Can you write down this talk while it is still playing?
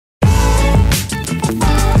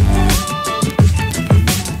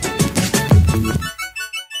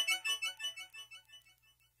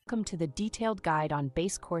Welcome to the detailed guide on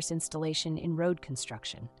base course installation in road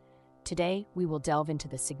construction. Today, we will delve into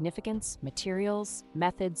the significance, materials,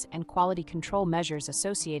 methods, and quality control measures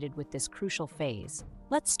associated with this crucial phase.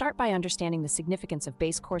 Let's start by understanding the significance of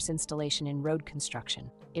base course installation in road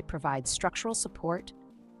construction. It provides structural support,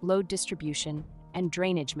 load distribution, and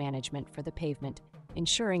drainage management for the pavement,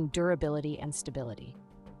 ensuring durability and stability.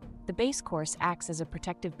 The base course acts as a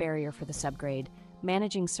protective barrier for the subgrade,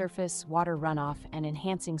 managing surface, water runoff, and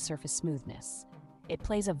enhancing surface smoothness. It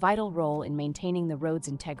plays a vital role in maintaining the road's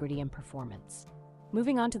integrity and performance.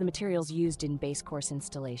 Moving on to the materials used in base course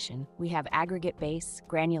installation, we have aggregate base,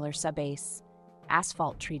 granular subbase,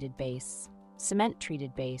 asphalt-treated base,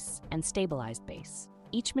 cement-treated base, and stabilized base.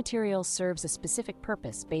 Each material serves a specific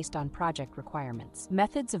purpose based on project requirements.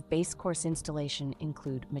 Methods of base course installation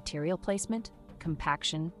include material placement,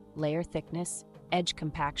 compaction, layer thickness, edge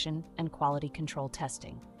compaction, and quality control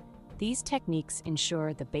testing. These techniques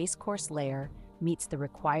ensure the base course layer meets the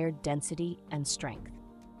required density and strength.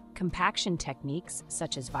 Compaction techniques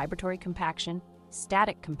such as vibratory compaction,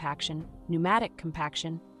 static compaction, pneumatic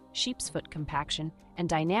compaction, sheep's foot compaction, and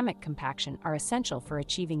dynamic compaction are essential for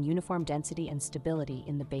achieving uniform density and stability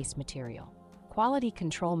in the base material. Quality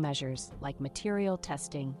control measures like material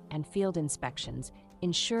testing and field inspections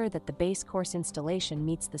ensure that the base course installation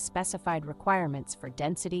meets the specified requirements for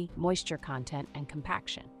density, moisture content, and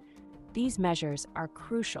compaction. These measures are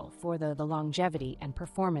crucial for the longevity and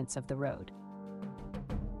performance of the road.